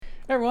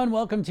Everyone,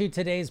 welcome to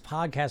today's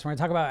podcast. We're going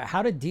to talk about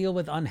how to deal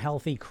with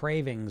unhealthy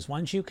cravings.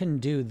 Once you can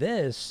do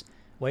this,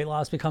 weight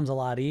loss becomes a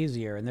lot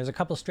easier. And there's a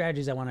couple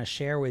strategies I want to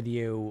share with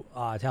you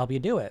to help you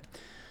do it.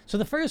 So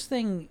the first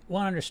thing you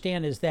want to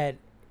understand is that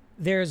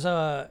there's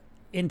a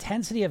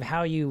intensity of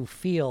how you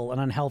feel an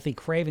unhealthy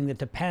craving that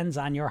depends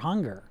on your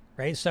hunger,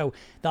 right? So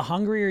the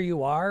hungrier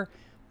you are,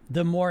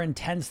 the more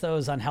intense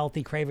those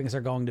unhealthy cravings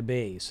are going to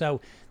be. So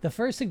the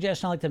first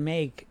suggestion I like to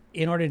make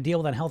in order to deal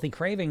with unhealthy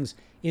cravings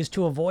is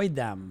to avoid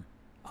them.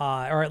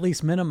 Or at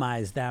least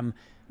minimize them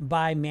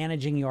by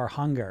managing your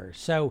hunger.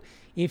 So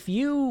if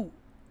you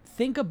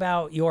think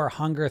about your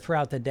hunger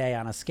throughout the day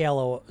on a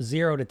scale of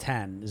 0 to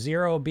 10,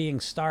 0 being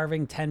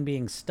starving, 10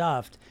 being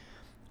stuffed,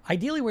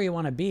 ideally where you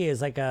want to be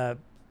is like a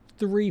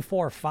 3,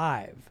 4,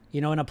 5,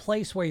 in a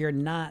place where you're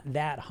not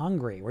that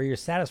hungry, where you're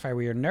satisfied,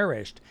 where you're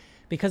nourished,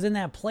 because in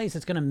that place,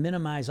 it's going to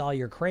minimize all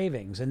your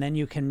cravings and then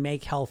you can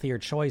make healthier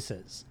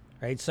choices,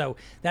 right? So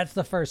that's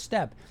the first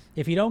step.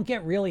 If you don't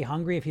get really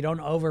hungry, if you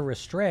don't over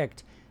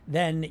restrict,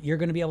 then you're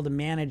going to be able to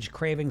manage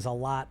cravings a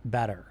lot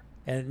better.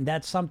 And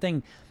that's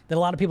something that a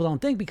lot of people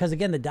don't think because,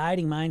 again, the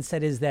dieting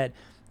mindset is that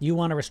you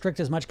want to restrict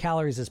as much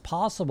calories as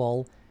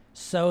possible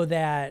so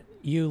that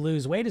you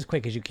lose weight as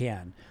quick as you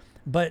can.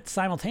 But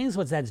simultaneously,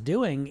 what that's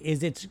doing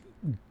is it's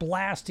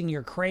blasting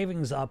your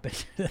cravings up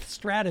into the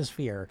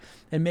stratosphere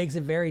and makes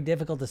it very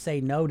difficult to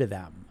say no to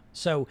them.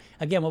 So,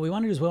 again, what we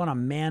want to do is we want to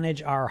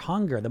manage our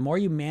hunger. The more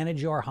you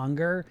manage your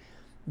hunger,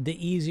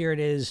 the easier it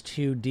is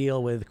to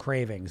deal with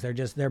cravings.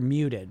 They're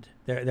muted.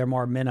 They're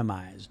more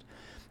minimized.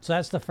 So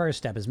that's the first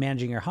step, is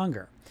managing your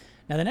hunger.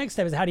 Now, the next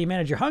step is how do you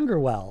manage your hunger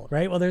well,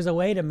 right? Well, there's a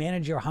way to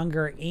manage your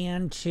hunger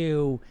and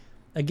to,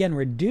 again,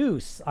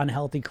 reduce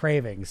unhealthy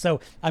cravings. So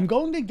I'm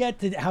going to get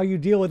to how you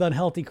deal with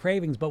unhealthy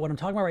cravings, but what I'm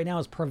talking about right now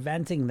is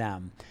preventing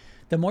them.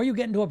 The more you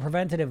get into a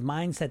preventative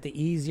mindset,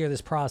 the easier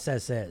this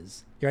process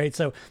is, right?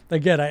 So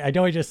again, I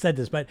know I just said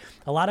this, but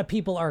a lot of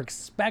people are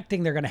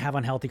expecting they're going to have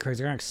unhealthy cravings.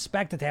 They're going to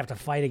expect that they have to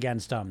fight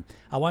against them.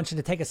 I want you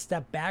to take a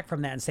step back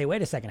from that and say,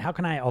 wait a second, how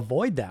can I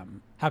avoid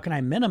them? How can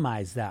I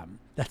minimize them?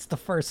 That's the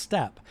first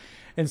step.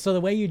 And so the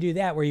way you do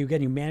that, where you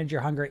manage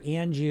your hunger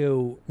and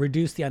you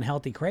reduce the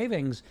unhealthy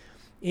cravings,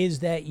 is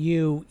that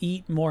you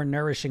eat more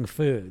nourishing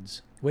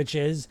foods, which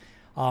is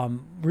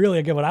really,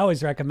 again, what I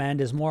always recommend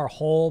is more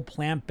whole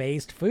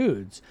plant-based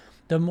foods.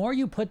 The more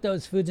you put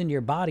those foods into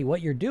your body,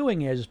 what you're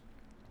doing is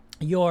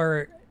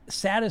you're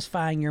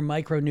satisfying your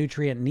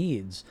micronutrient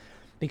needs,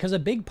 because a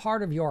big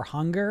part of your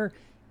hunger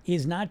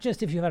is not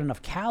just if you've had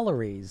enough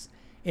calories,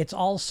 it's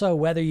also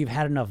whether you've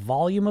had enough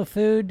volume of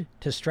food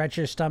to stretch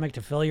your stomach,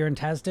 to fill your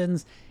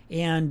intestines,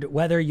 and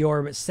whether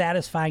you're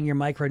satisfying your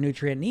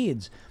micronutrient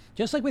needs.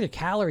 Just like with your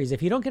calories,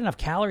 if you don't get enough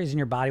calories in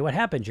your body, what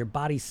happens? Your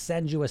body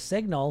sends you a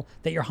signal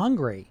that you're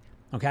hungry,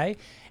 okay?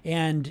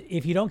 And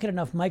if you don't get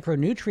enough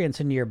micronutrients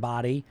into your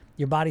body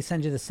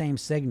sends you the same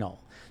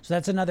signal. So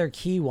that's another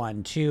key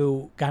one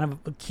to kind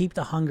of keep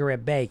the hunger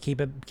at bay,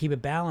 keep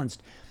it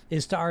balanced,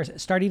 is to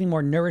start eating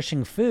more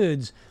nourishing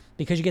foods,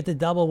 because you get the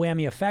double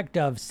whammy effect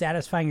of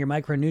satisfying your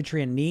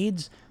micronutrient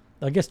needs.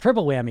 I guess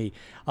triple whammy.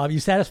 You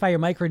satisfy your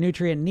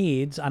micronutrient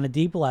needs on a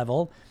deep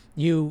level.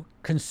 You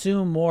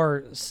consume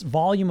more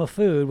volume of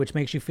food, which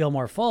makes you feel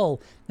more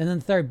full. And then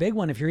the third big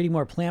one, if you're eating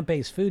more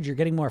plant-based foods, you're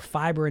getting more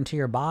fiber into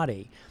your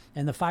body.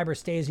 And the fiber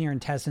stays in your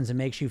intestines and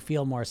makes you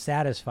feel more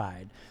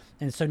satisfied.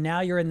 And so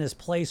now you're in this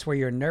place where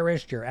you're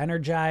nourished, you're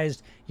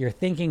energized, you're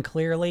thinking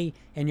clearly,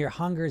 and your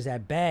hunger's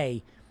at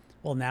bay.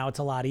 Well, now it's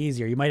a lot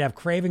easier. You might have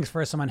cravings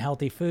for some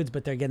unhealthy foods,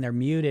 but they're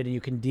muted and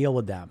you can deal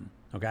with them,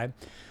 okay?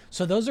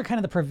 So those are kind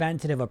of the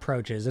preventative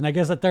approaches. And I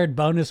guess a third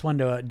bonus one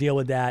to deal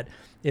with that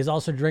is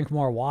also drink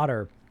more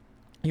water.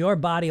 Your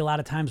body a lot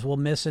of times will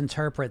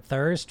misinterpret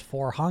thirst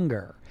for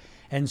hunger.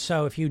 And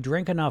so if you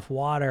drink enough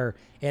water,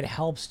 it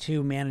helps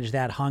to manage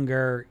that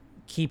hunger,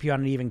 keep you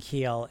on an even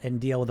keel, and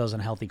deal with those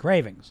unhealthy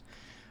cravings.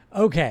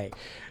 Okay,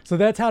 so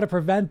that's how to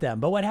prevent them.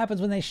 But what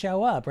happens when they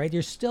show up, right?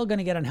 You're still going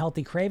to get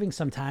unhealthy cravings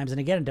sometimes. And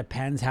again, it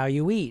depends how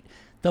you eat.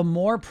 The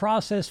more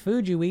processed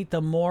food you eat,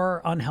 the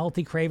more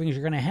unhealthy cravings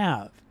you're going to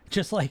have.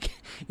 Just like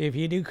if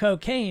you do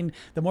cocaine,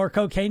 the more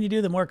cocaine you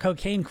do, the more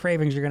cocaine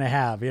cravings you're going to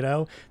have,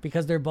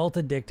 because they're both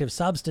addictive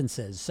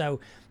substances. So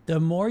the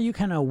more you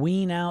kind of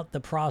wean out the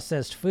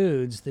processed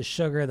foods, the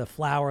sugar, the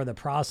flour, the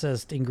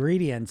processed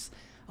ingredients,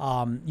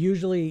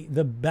 usually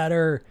the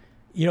better,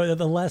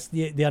 the less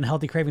the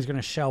unhealthy cravings are going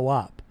to show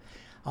up.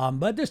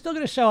 But they're still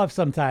going to show up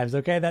sometimes,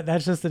 okay?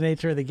 That's just the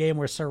nature of the game.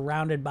 We're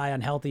surrounded by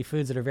unhealthy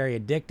foods that are very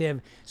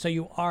addictive, so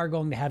you are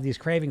going to have these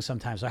cravings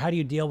sometimes. So how do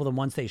you deal with them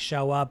once they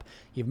show up?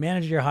 You've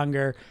managed your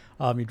hunger,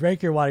 you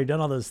drank your water, you've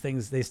done all those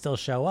things, they still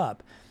show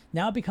up.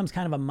 Now it becomes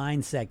kind of a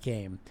mindset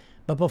game.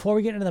 But before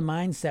we get into the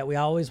mindset, we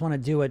always want to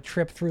do a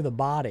trip through the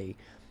body.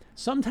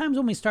 Sometimes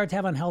when we start to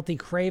have unhealthy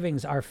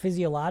cravings, our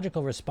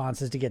physiological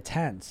response is to get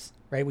tense,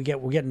 right? We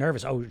get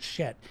nervous. Oh,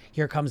 shit,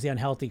 here comes the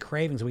unhealthy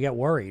cravings. We get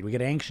worried. We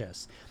get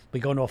anxious. We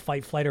go into a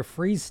fight, flight, or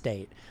freeze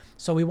state.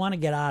 So we want to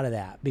get out of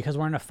that, because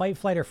we're in a fight,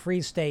 flight, or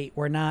freeze state.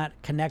 We're not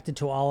connected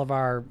to all of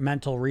our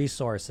mental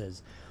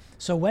resources.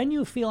 So when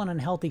you feel an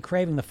unhealthy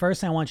craving, the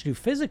first thing I want you to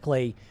do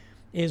physically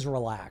is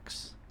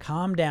relax.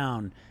 Calm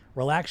down.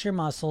 Relax your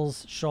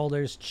muscles,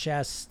 shoulders,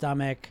 chest,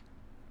 stomach,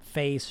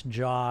 face,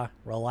 jaw.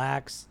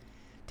 Relax.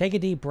 Take a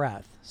deep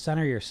breath.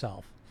 Center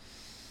yourself.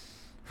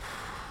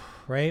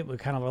 Right? We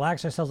kind of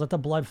relax ourselves. Let the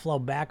blood flow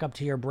back up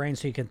to your brain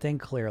so you can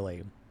think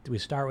clearly. We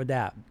start with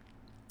that.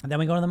 And then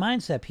we go to the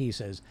mindset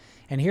pieces.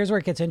 And here's where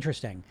it gets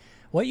interesting.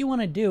 What you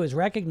want to do is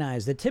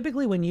recognize that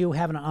typically when you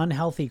have an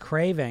unhealthy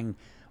craving,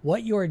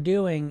 what you're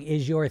doing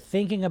is you're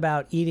thinking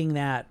about eating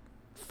that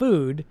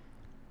food,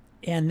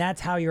 and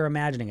that's how you're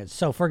imagining it.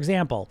 So for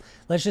example,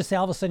 let's just say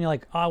all of a sudden you're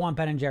like, oh, I want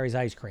Ben & Jerry's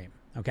ice cream.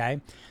 Okay.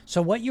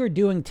 So what you're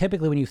doing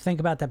typically when you think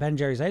about that Ben &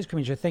 Jerry's ice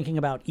cream is you're thinking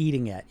about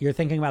eating it. You're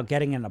thinking about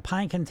getting it in a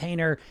pint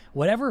container,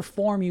 whatever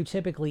form you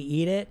typically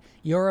eat it,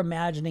 you're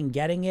imagining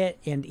getting it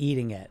and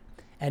eating it.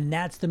 And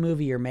that's the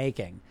movie you're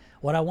making.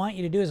 What I want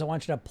you to do is I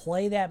want you to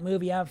play that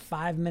movie out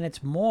 5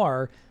 minutes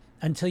more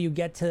until you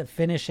get to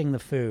finishing the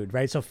food,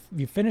 right? So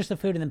you finish the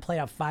food and then play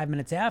out 5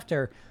 minutes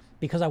after,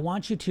 because I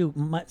want you to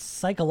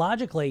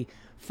psychologically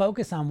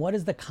focus on what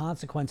is the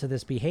consequence of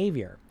this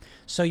behavior.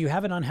 So you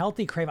have an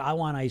unhealthy crave, I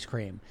want ice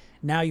cream.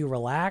 Now you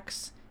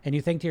relax and you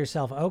think to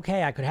yourself,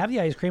 okay, I could have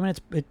the ice cream and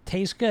it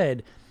tastes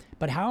good,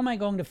 but how am I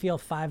going to feel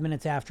 5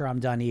 minutes after I'm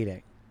done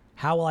eating?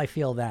 How will I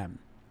feel then?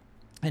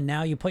 And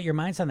now you put your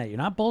minds on that. You're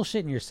not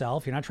bullshitting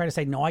yourself. You're not trying to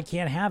say, no, I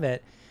can't have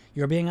it.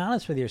 You're being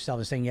honest with yourself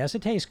and saying, yes,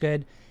 it tastes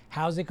good.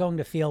 How's it going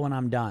to feel when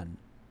I'm done?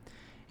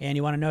 And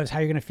you want to notice how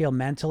you're going to feel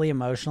mentally,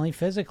 emotionally,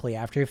 physically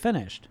after you're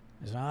finished.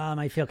 So, I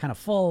might feel kind of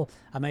full.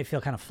 I might feel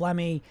kind of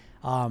phlegmy.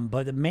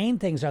 But the main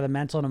things are the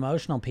mental and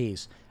emotional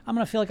piece. I'm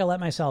going to feel like I let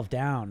myself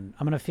down.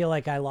 I'm going to feel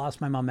like I lost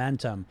my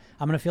momentum.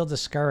 I'm going to feel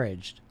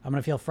discouraged. I'm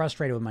going to feel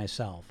frustrated with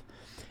myself.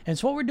 And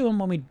so what we're doing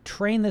when we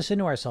train this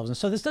into ourselves, and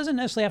so this doesn't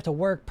necessarily have to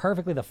work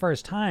perfectly the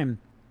first time.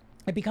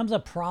 It becomes a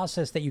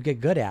process that you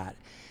get good at,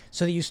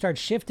 so that you start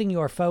shifting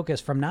your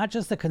focus from not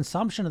just the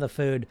consumption of the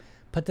food,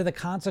 but to the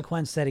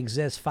consequence that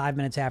exists 5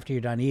 minutes after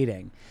you're done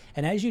eating.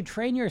 And as you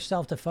train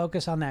yourself to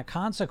focus on that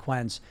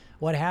consequence,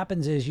 what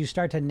happens is you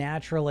start to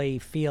naturally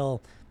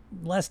feel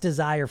less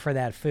desire for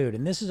that food.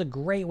 And this is a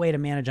great way to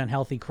manage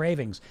unhealthy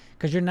cravings,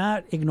 because you're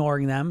not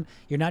ignoring them.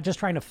 You're not just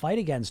trying to fight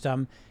against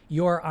them.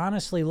 You're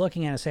honestly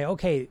looking at it and say,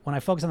 okay, when I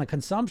focus on the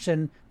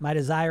consumption, my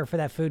desire for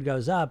that food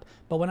goes up.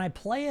 But when I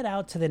play it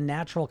out to the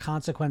natural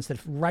consequence that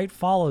right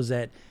follows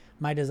it,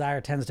 my desire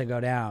tends to go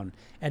down.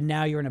 And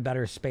now you're in a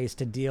better space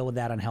to deal with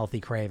that unhealthy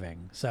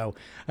craving. So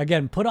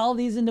again, put all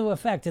these into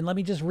effect, and let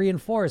me just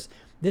reinforce,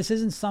 this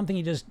isn't something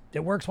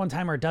it works one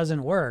time or it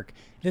doesn't work.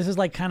 This is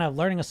like kind of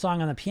learning a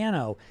song on the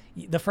piano.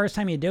 The first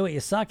time you do it, you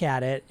suck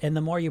at it. And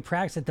the more you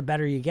practice it, the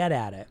better you get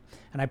at it.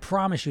 And I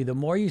promise you, the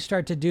more you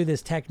start to do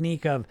this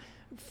technique of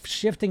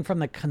shifting from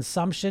the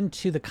consumption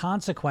to the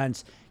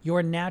consequence,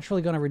 you're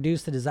naturally going to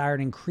reduce the desire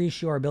and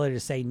increase your ability to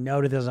say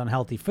no to those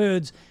unhealthy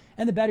foods.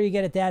 And the better you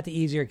get at that, the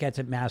easier it gets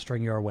at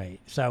mastering your weight.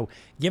 So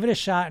give it a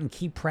shot and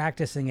keep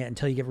practicing it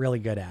until you get really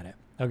good at it.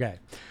 Okay.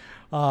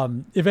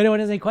 If anyone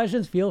has any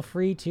questions, feel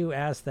free to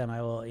ask them.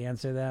 I will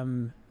answer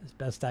them as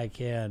best I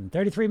can.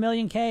 33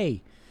 million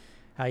K.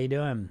 How you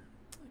doing?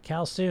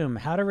 Calcium.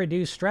 How to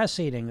reduce stress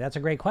eating? That's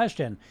a great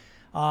question.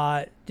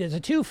 It's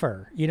a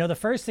twofer. The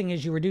first thing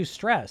is you reduce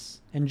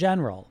stress in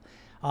general.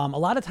 A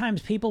lot of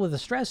times people with the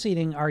stress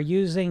eating are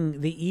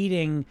using the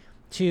eating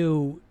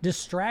to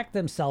distract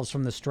themselves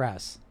from the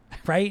stress,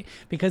 right?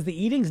 Because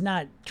the eating's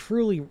not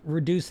truly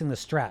reducing the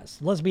stress.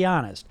 Let's be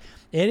honest.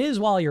 It is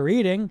while you're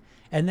eating,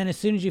 and then as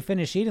soon as you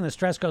finish eating, the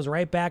stress goes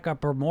right back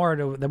up or more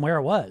than where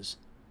it was,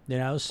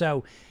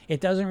 so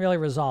it doesn't really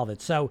resolve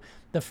it. So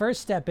the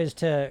first step is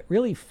to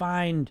really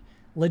find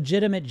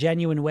legitimate,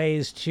 genuine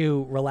ways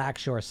to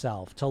relax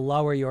yourself, to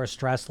lower your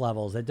stress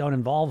levels that don't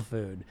involve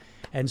food.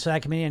 And so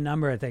that can be a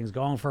number of things: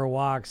 going for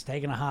walks,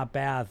 taking a hot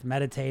bath,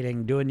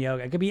 meditating, doing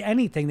yoga. It could be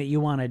anything that you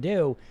want to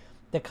do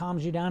that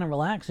calms you down and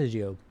relaxes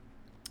you.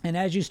 And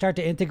as you start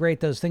to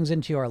integrate those things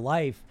into your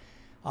life,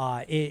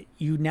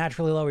 you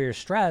naturally lower your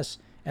stress,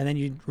 and then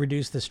you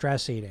reduce the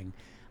stress eating.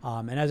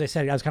 And as I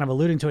said, I was kind of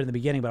alluding to it in the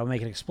beginning, but I'll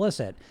make it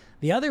explicit.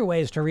 The other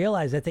way is to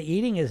realize that the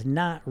eating is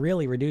not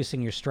really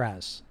reducing your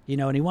stress,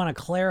 and you want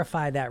to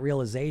clarify that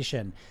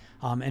realization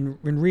and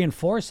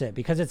reinforce it,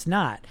 because it's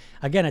not.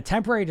 Again, a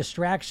temporary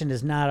distraction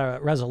is not a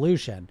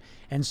resolution.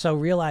 And so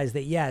realize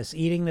that, yes,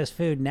 eating this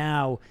food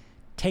now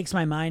takes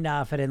my mind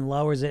off it and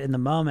lowers it in the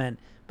moment,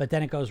 but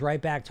then it goes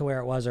right back to where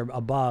it was or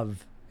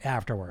above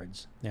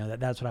afterwards.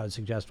 That's what I would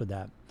suggest with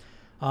that.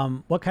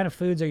 What kind of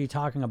foods are you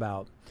talking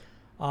about?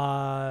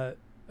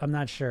 I'm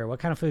not sure. What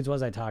kind of foods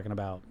was I talking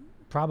about?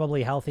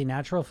 Probably healthy,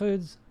 natural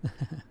foods.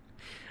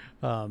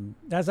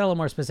 That's a little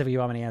more specific you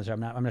want me to answer.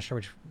 I'm not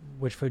sure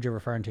which food you're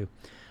referring to.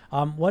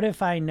 What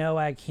if I know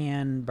I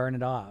can burn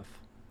it off?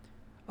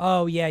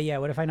 Oh, yeah.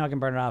 What if I know I can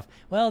burn it off?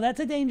 Well, that's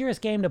a dangerous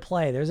game to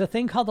play. There's a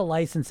thing called the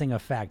licensing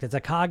effect. It's a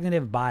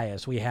cognitive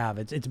bias we have.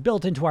 It's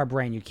built into our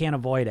brain. You can't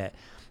avoid it.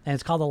 And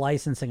it's called the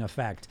licensing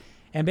effect.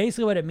 And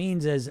basically what it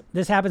means is,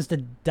 this happens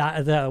to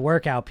the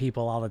workout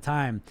people all the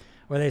time,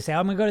 where they say,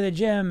 I'm going to go to the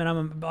gym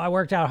and I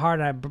worked out hard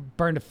and I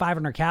burned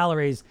 500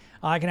 calories.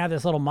 I can have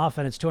this little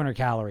muffin. It's 200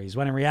 calories.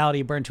 When in reality,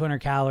 you burned 200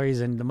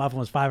 calories and the muffin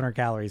was 500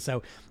 calories.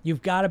 So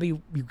you've got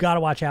to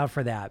watch out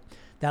for that.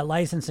 That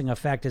licensing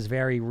effect is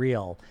very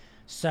real.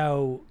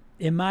 So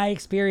in my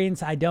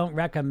experience, I don't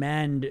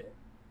recommend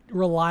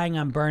relying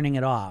on burning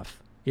it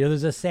off.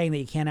 There's a saying that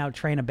you can't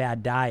out-train a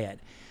bad diet.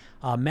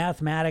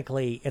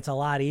 Mathematically, it's a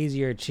lot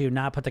easier to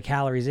not put the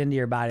calories into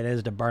your body than it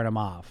is to burn them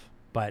off.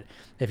 But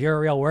if you're a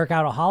real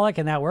workoutaholic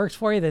and that works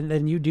for you,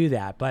 then you do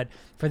that. But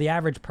for the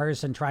average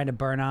person, trying to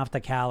burn off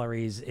the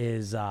calories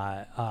is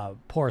a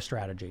poor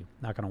strategy.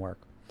 Not going to work.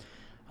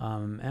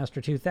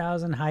 Astra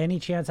 2000, hi, any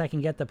chance I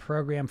can get the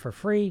program for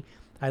free?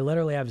 I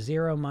literally have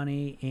zero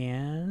money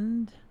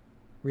and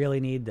really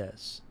need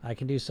this. I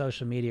can do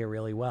social media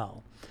really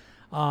well.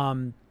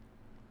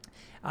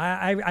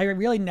 I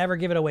really never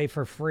give it away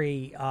for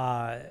free,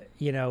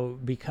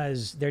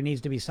 because there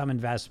needs to be some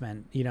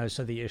investment,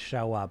 so that you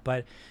show up.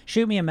 But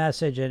shoot me a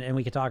message and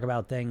we can talk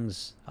about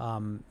things.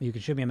 You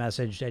can shoot me a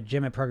message at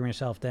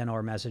jim@programyourselfthin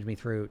or message me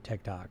through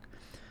TikTok.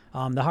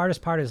 The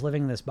hardest part is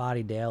living in this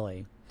body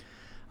daily.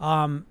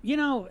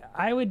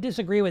 I would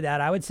disagree with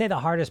that. I would say the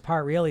hardest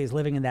part really is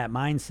living in that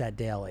mindset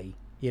daily,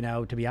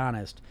 to be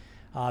honest,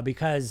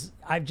 because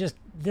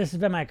this has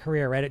been my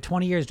career, right? At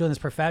 20 years doing this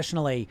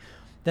professionally,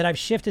 that I've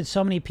shifted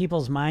so many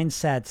people's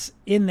mindsets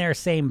in their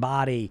same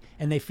body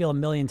and they feel a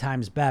million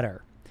times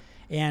better.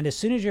 And as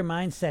soon as your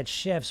mindset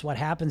shifts, what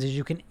happens is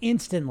you can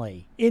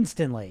instantly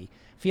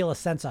feel a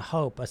sense of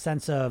hope, a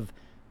sense of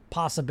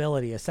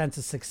possibility, a sense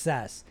of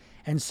success.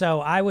 And so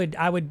I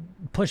would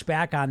push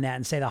back on that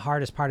and say the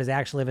hardest part is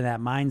actually living that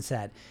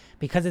mindset,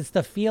 because it's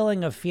the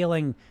feeling of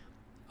feeling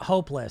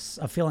hopeless,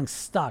 of feeling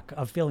stuck,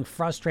 of feeling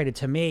frustrated,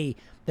 to me,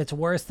 that's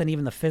worse than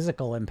even the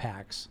physical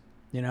impacts,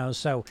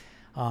 So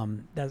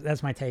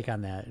that's my take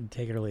on that.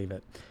 Take it or leave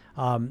it.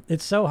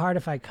 It's so hard.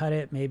 If I cut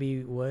it, maybe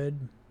you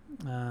would.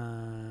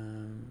 How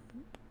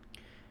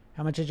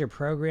much is your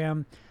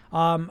program?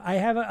 I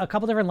have a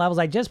couple different levels.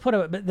 I just put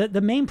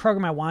the main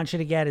program I want you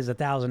to get is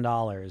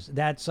 $1,000.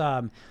 That's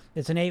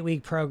it's an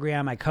 8-week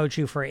program. I coach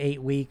you for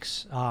 8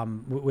 weeks.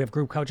 We have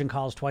group coaching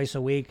calls twice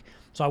a week.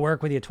 So I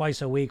work with you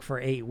twice a week for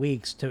 8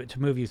 weeks to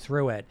move you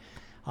through it.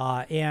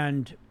 But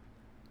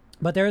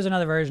there is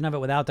another version of it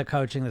without the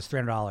coaching that's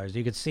 $300.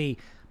 You could see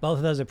both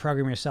of those at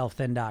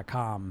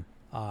programyourselfthin.com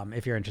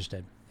if you're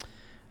interested.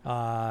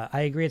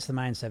 I agree, it's the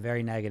mindset,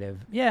 very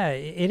negative. Yeah,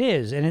 it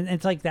is. And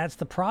it's like that's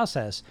the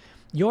process.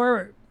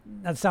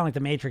 That sounds like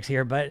the Matrix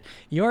here, but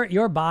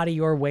your body,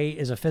 your weight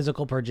is a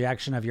physical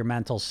projection of your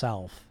mental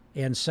self.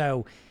 And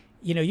so,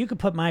 you could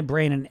put my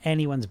brain in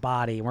anyone's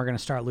body and we're going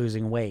to start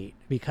losing weight,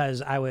 because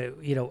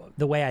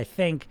the way I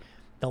think,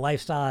 the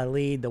lifestyle I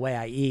lead, the way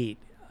I eat,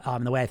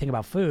 the way I think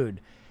about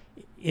food,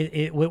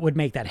 it would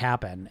make that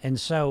happen. And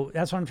so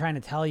that's what I'm trying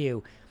to tell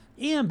you.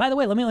 And by the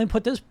way, let me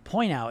put this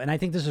point out, and I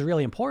think this is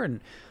really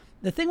important.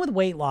 The thing with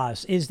weight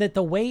loss is that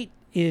the weight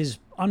is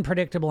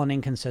unpredictable and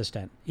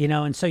inconsistent,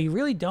 and so you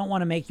really don't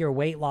want to make your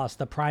weight loss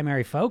the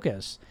primary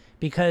focus,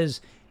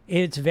 because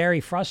it's very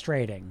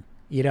frustrating,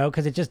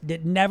 because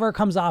it never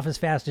comes off as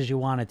fast as you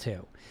want it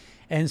to.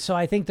 And so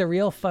I think the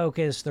real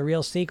focus, the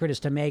real secret is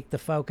to make the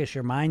focus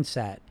your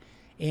mindset,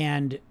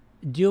 and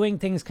doing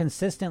things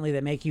consistently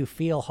that make you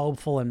feel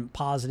hopeful and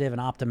positive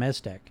and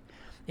optimistic.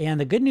 And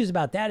the good news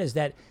about that is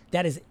that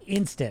is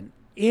instant.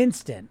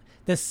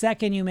 The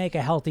second you make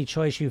a healthy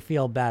choice, you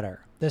feel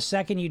better. The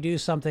second you do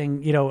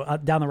something,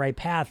 down the right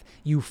path,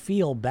 you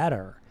feel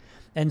better.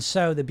 And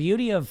so the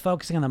beauty of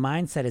focusing on the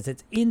mindset is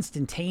it's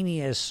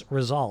instantaneous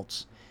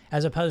results,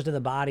 as opposed to the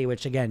body,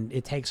 which again,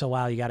 it takes a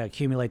while. You got to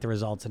accumulate the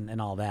results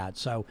and all that.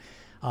 So,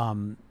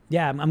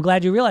 yeah, I'm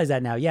glad you realize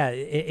that now. Yeah,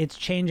 it's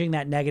changing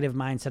that negative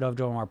mindset over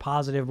to a more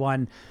positive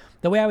one.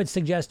 The way I would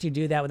suggest you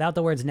do that, without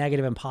the words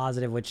negative and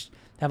positive, which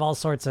have all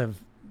sorts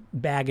of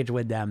baggage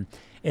with them,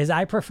 is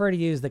I prefer to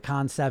use the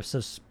concepts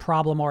of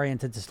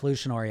problem-oriented to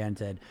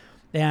solution-oriented.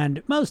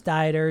 And most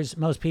dieters,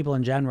 most people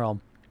in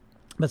general,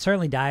 but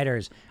certainly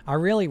dieters, are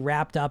really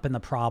wrapped up in the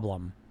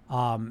problem.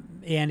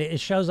 And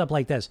it shows up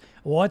like this.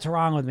 What's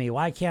wrong with me?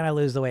 Why can't I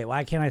lose the weight?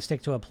 Why can't I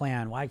stick to a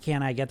plan? Why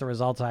can't I get the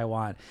results I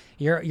want?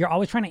 You're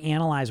always trying to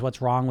analyze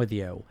what's wrong with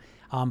you.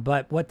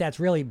 But what that's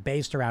really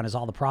based around is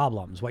all the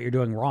problems, what you're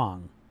doing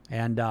wrong.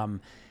 And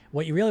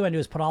what you really want to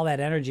do is put all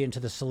that energy into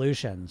the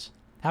solutions.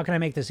 How can I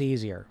make this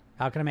easier?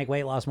 How can I make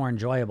weight loss more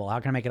enjoyable? How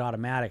can I make it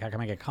automatic? How can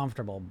I make it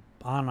comfortable?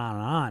 On and on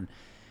and on.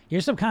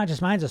 Your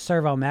subconscious mind's a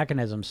servo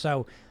mechanism.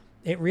 So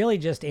it really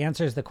just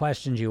answers the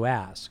questions you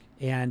ask.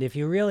 And if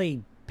you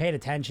really paid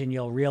attention,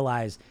 you'll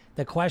realize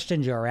the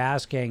questions you're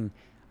asking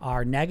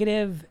are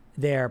negative,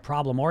 they're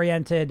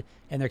problem-oriented,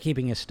 and they're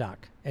keeping you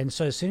stuck. And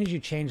so as soon as you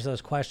change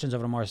those questions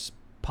over to more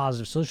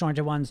positive,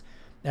 solution-oriented ones,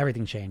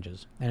 everything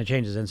changes, and it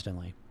changes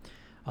instantly.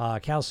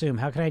 Calcium,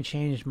 how can I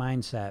change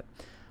mindset?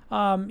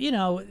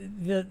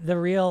 The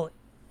real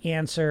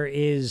answer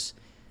is,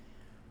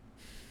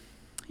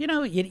 you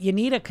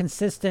need a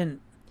consistent,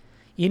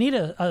 you need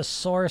a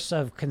source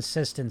of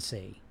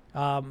consistency.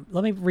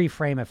 Let me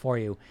reframe it for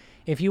you.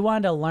 If you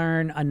wanted to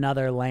learn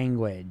another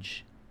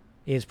language,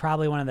 is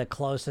probably one of the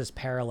closest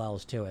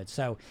parallels to it.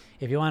 So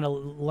if you want to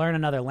learn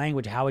another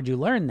language, how would you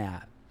learn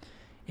that?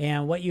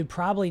 And what you'd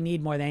probably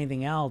need more than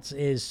anything else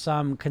is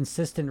some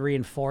consistent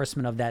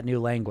reinforcement of that new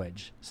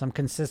language, some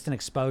consistent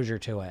exposure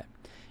to it.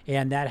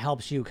 And that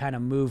helps you kind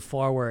of move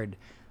forward,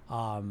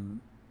 and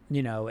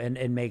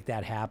make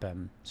that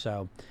happen.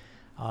 So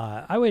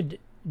I would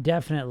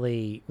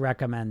definitely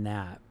recommend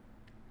that,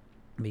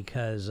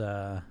 because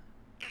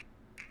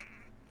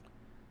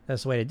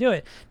that's the way to do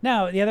it.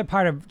 Now, the other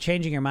part of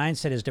changing your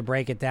mindset is to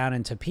break it down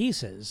into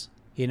pieces.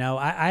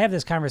 I have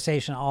this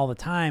conversation all the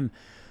time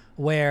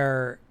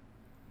where,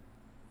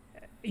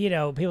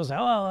 people say,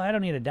 oh, I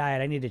don't need a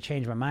diet. I need to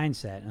change my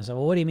mindset. And I say,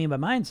 well, what do you mean by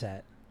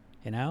mindset?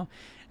 And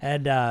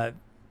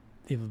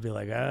people be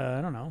like,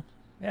 I don't know.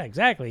 Yeah,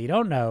 exactly. You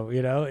don't know,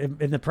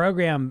 in the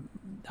program,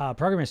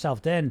 Program Yourself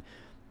Thin,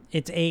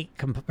 it's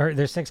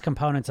there's 6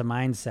 components of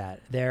mindset.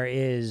 There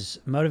is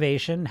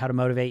motivation, how to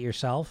motivate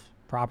yourself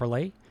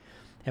properly.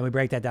 And we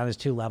break that down. There's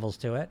 2 levels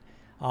to it.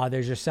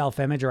 There's your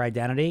self-image or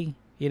identity,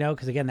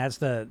 because again, that's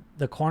the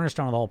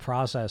cornerstone of the whole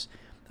process.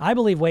 I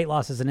believe weight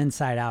loss is an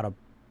inside-out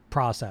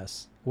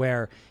process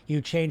where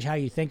you change how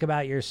you think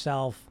about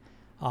yourself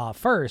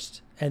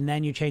first, and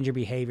then you change your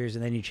behaviors,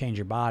 and then you change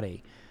your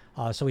body.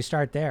 So we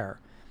start there.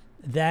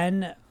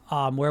 Then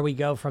where we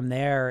go from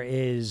there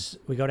is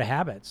we go to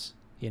habits.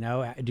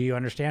 Do you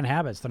understand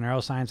habits, the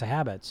neuroscience of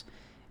habits?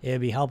 It'd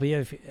be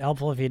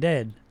helpful if you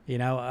did.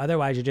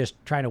 Otherwise you're just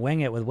trying to wing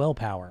it with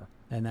willpower,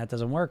 and that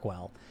doesn't work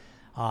well.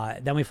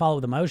 Then we follow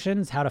with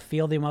emotions, how to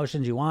feel the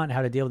emotions you want,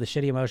 how to deal with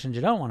the shitty emotions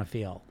you don't want to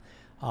feel.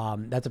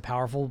 That's a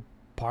powerful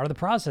part of the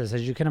process,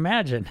 as you can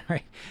imagine,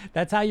 right?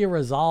 That's how you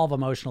resolve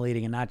emotional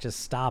eating and not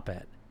just stop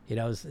it.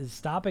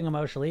 Stopping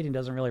emotional eating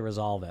doesn't really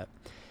resolve it.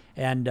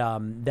 And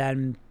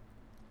then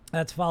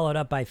that's followed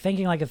up by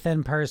thinking like a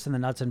thin person, the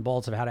nuts and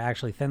bolts of how to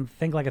actually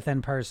think like a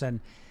thin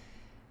person.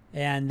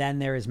 And then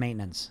there is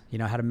maintenance,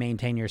 how to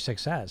maintain your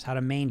success, how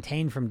to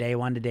maintain from day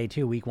 1 to day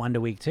 2, week 1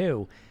 to week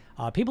 2.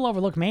 People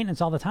overlook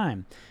maintenance all the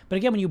time. But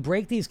again, when you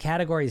break these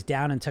categories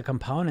down into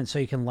components so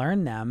you can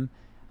learn them,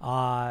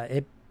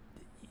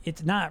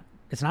 it's not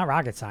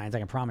rocket science, I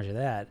can promise you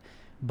that.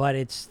 But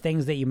it's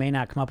things that you may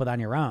not come up with on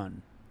your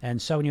own. And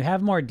so when you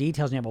have more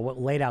details and you have a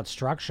laid out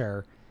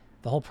structure,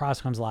 the whole process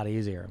becomes a lot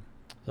easier.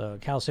 So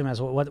calcium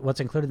has what's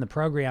included in the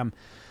program.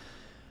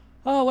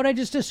 Oh, what I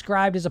just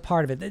described is a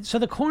part of it. So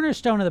the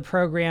cornerstone of the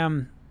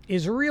program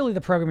is really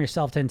the Program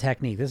Yourself Thin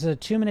technique. This is a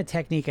 2-minute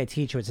technique I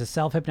teach you. It's a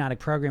self-hypnotic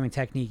programming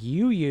technique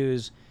you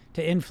use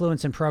to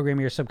influence and program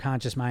your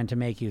subconscious mind to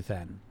make you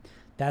thin.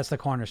 That's the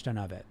cornerstone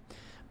of it.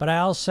 But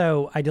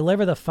I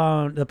deliver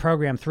the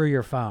program through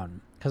your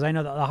phone, because I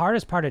know that the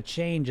hardest part of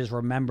change is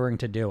remembering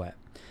to do it.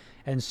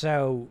 And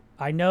so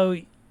I know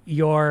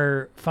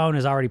your phone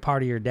is already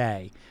part of your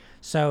day.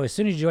 So as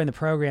soon as you join the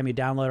program, you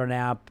download an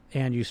app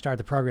and you start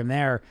the program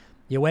there.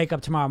 You wake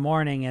up tomorrow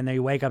morning and then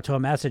you wake up to a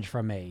message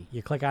from me.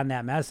 You click on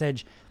that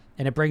message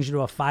and it brings you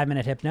to a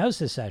 5-minute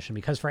hypnosis session,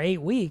 because for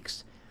 8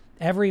 weeks,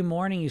 every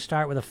morning you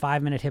start with a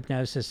 5-minute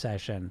hypnosis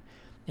session,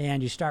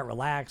 and you start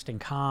relaxed and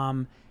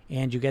calm,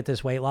 and you get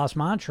this weight loss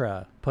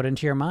mantra put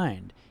into your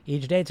mind.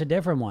 Each day it's a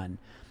different one.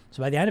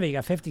 So by the end of it, you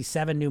got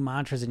 57 new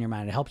mantras in your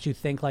mind. It helps you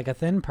think like a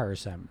thin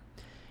person.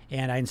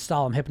 And I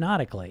install them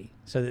hypnotically.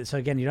 So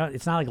again,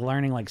 it's not like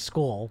learning like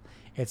school.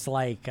 It's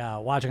like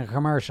watching a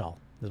commercial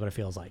is what it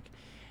feels like.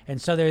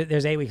 And so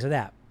there's 8 weeks of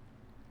that.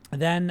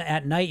 Then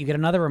at night, you get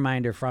another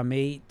reminder from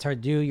me to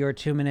do your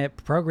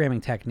 2-minute programming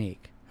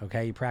technique.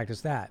 Okay, you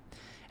practice that.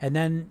 And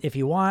then if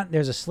you want,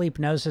 there's a sleep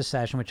hypnosis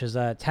session, which is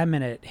a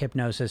 10-minute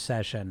hypnosis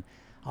session.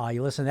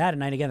 You listen to that at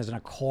night. Again, there's a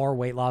core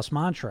weight loss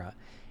mantra.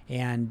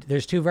 And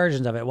there's 2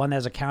 versions of it. One that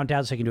has a count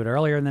out, so you can do it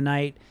earlier in the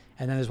night.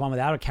 And then there's one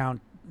without a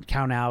count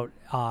out,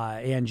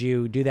 and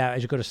you do that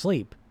as you go to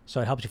sleep. So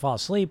it helps you fall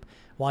asleep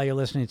while you're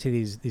listening to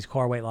these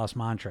core weight loss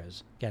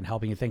mantras. Again,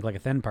 helping you think like a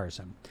thin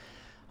person.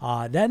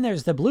 Then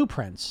there's the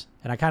blueprints.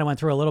 And I kind of went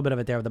through a little bit of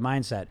it there with the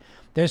mindset.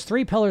 There's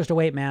 3 pillars to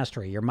weight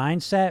mastery: your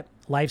mindset,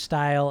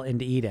 lifestyle,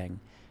 and eating.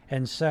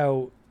 And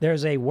so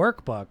there's a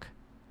workbook,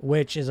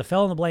 which is a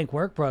fill-in-the-blank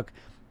workbook,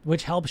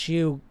 which helps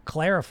you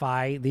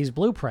clarify these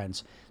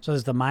blueprints. So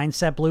there's the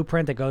mindset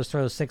blueprint that goes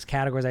through those 6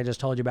 categories I just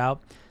told you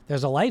about.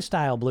 There's a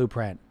lifestyle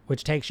blueprint,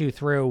 which takes you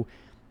through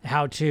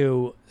how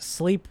to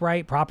sleep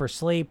right, proper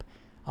sleep,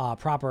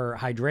 proper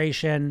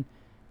hydration,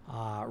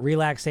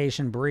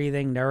 relaxation,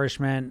 breathing,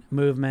 nourishment,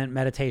 movement,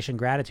 meditation,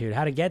 gratitude,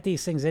 how to get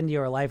these things into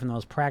your life in the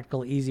most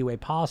practical, easy way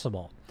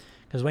possible.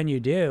 Because when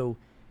you do,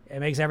 it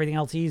makes everything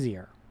else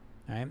easier,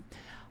 right?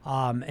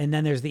 And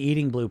then there's the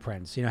eating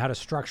blueprints, how to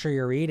structure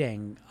your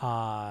eating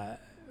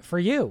for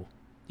you.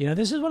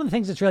 This is one of the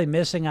things that's really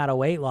missing out of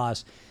weight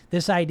loss.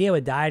 This idea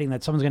with dieting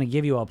that someone's going to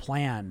give you a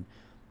plan,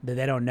 that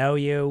they don't know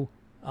you,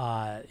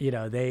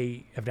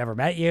 they have never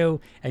met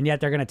you, and yet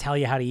they're going to tell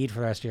you how to eat for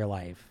the rest of your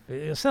life.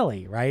 It's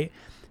silly, right?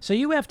 So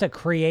you have to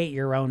create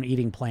your own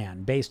eating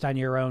plan based on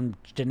your own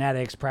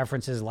genetics,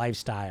 preferences,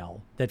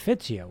 lifestyle that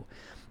fits you.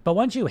 But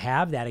once you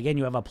have that, again,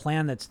 you have a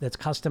plan that's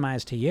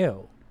customized to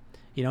you.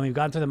 You know, you've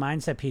gone through the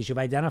mindset piece. You've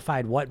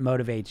identified what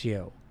motivates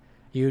you.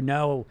 You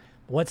know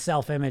what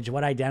self-image,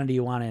 what identity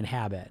you want to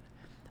inhabit.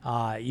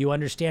 You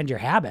understand your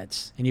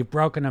habits, and you've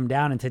broken them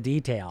down into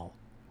detail,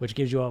 which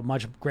gives you a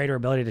much greater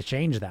ability to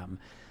change them.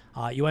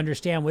 You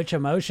understand which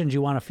emotions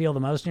you want to feel the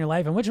most in your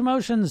life and which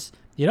emotions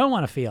you don't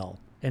want to feel,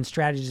 and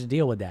strategies to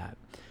deal with that.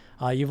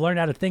 You've learned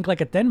how to think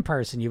like a thin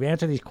person. You've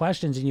answered these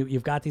questions, and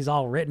you've got these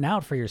all written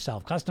out for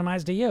yourself,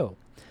 customized to you.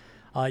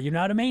 You know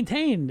how to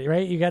maintain,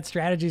 right? You got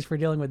strategies for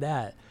dealing with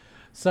that.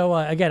 So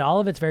again, all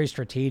of it's very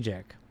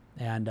strategic.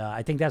 And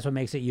I think that's what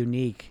makes it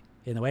unique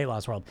in the weight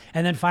loss world.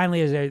 And then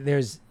finally,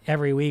 there's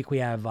every week we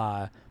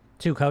have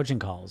 2 coaching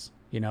calls,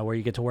 you know, where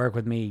you get to work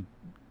with me,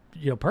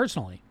 you know,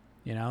 personally,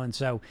 you know, and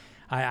so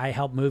I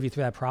help move you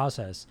through that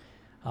process.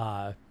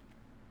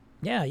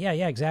 Yeah,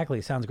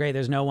 exactly. Sounds great.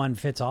 There's no one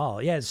fits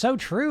all. Yeah, it's so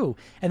true.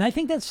 And I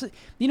think that's,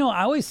 you know,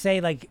 I always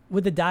say, like,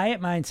 with the diet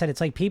mindset,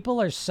 it's like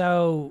people are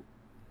so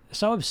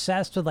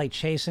obsessed with like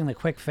chasing the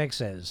quick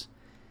fixes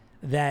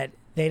that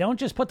they don't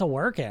just put the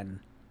work in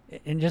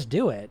and just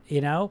do it.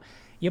 You know,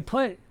 you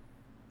put,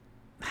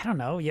 I don't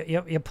know,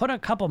 you put a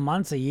couple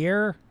months, a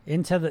year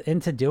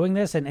into doing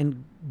this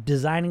and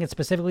designing it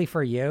specifically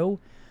for you.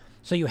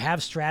 So you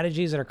have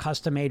strategies that are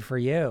custom made for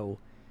you.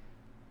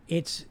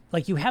 It's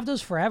like you have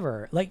those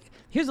forever. Like,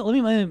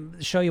 let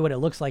me show you what it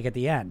looks like at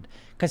the end.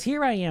 Because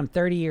here I am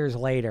 30 years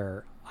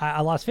later.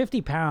 I lost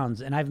 50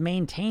 pounds, and I've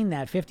maintained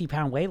that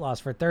 50-pound weight loss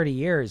for 30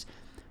 years.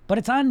 But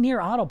it's on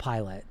near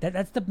autopilot.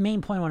 That's the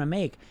main point I want to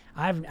make.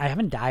 I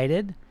haven't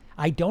dieted.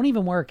 I don't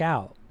even work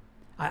out.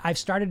 I've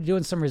started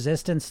doing some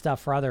resistance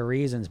stuff for other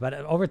reasons. But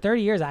over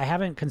 30 years, I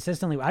haven't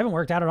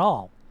worked out at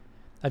all.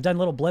 I've done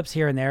little blips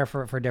here and there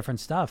for different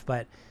stuff.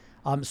 But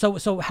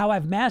so how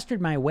I've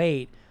mastered my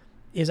weight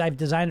is I've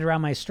designed it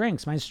around my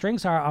strengths. My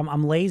strengths are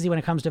I'm lazy when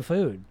it comes to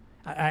food.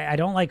 I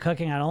don't like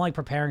cooking. I don't like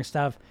preparing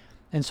stuff.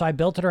 And so I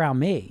built it around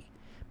me.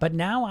 But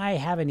now I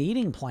have an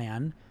eating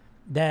plan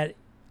that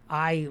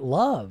I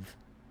love.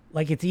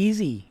 Like, it's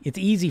easy. It's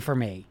easy for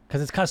me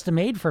because it's custom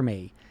made for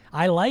me.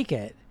 I like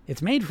it.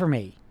 It's made for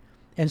me.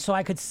 And so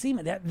I could see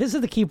that. This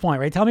is the key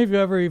point, right? Tell me if you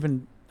ever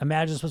even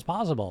imagined this was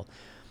possible.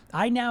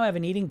 I now have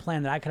an eating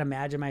plan that I can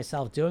imagine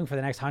myself doing for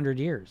the next 100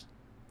 years.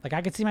 Like,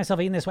 I could see myself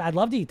eating this way. I'd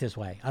love to eat this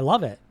way. I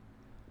love it.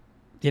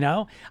 You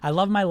know, I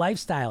love my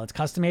lifestyle. It's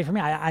custom made for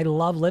me. I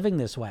love living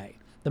this way.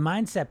 The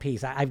mindset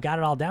piece, I've got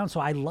it all down. So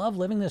I love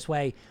living this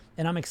way,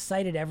 and I'm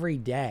excited every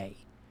day.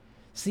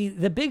 See,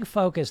 the big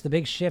focus, the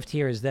big shift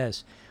here is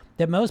this,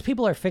 that most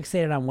people are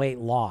fixated on weight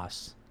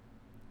loss.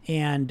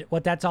 And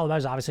what that's all about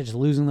is obviously just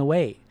losing the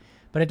weight.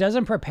 But it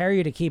doesn't prepare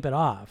you to keep it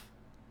off.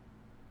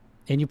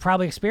 And you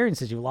probably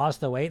experienced this. You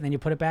lost the weight, and then you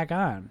put it back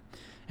on.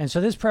 And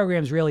so this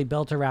program is really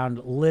built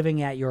around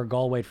living at your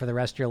goal weight for the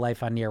rest of your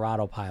life on near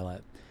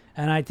autopilot.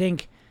 And I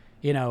think,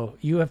 you know,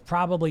 you have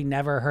probably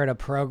never heard a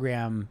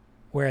program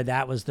where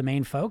that was the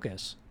main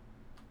focus,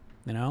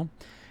 you know,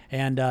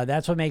 and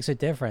that's what makes it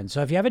different.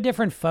 So if you have a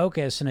different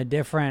focus and a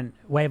different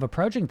way of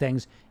approaching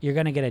things, you're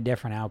going to get a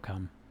different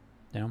outcome,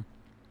 you know.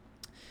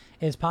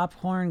 Is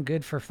popcorn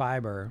good for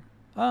fiber?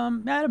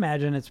 I'd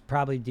imagine it's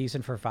probably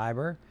decent for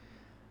fiber.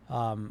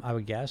 I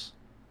would guess.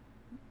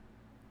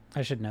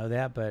 I should know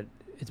that, but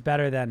it's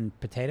better than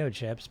potato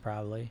chips,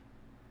 probably,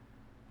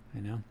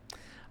 you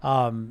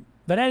know.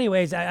 But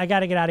anyways, I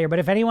got to get out of here. But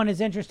if anyone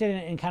is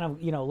interested in kind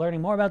of, you know,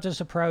 learning more about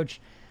this approach,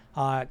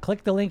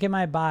 click the link in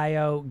my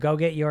bio. Go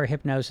get your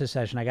hypnosis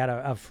session. I got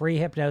a free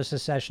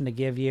hypnosis session to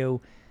give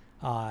you.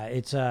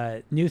 It's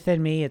a new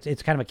thin me.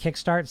 It's kind of a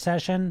kickstart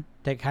session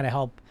to kind of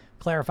help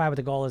clarify what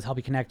the goal is, help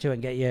you connect to it,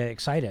 and get you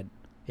excited.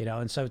 You know,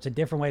 and so it's a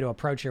different way to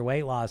approach your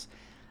weight loss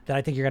that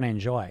I think you're going to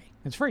enjoy.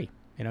 It's free.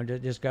 You know,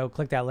 just go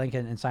click that link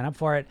and sign up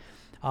for it.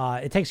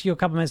 It takes you a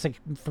couple minutes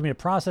for me to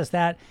process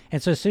that.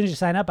 And so as soon as you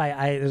sign up,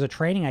 there's a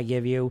training I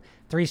give you,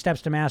 3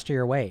 steps to master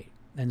your weight.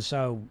 And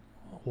so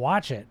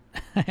watch it.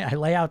 I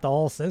lay out the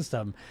whole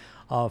system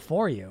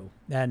for you.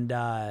 And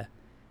then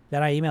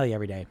I email you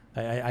every day.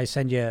 I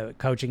send you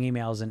coaching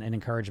emails and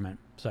encouragement.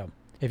 So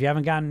if you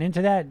haven't gotten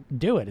into that,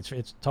 do it.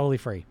 It's totally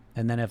free.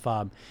 And then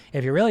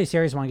if you're really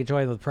serious and want to get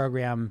joined with the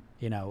program,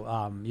 you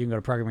know, you can go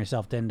to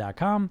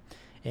programyourselfthin.com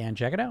and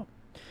check it out.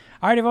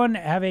 All right, everyone,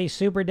 have a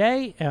super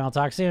day, and I'll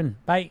talk soon.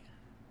 Bye.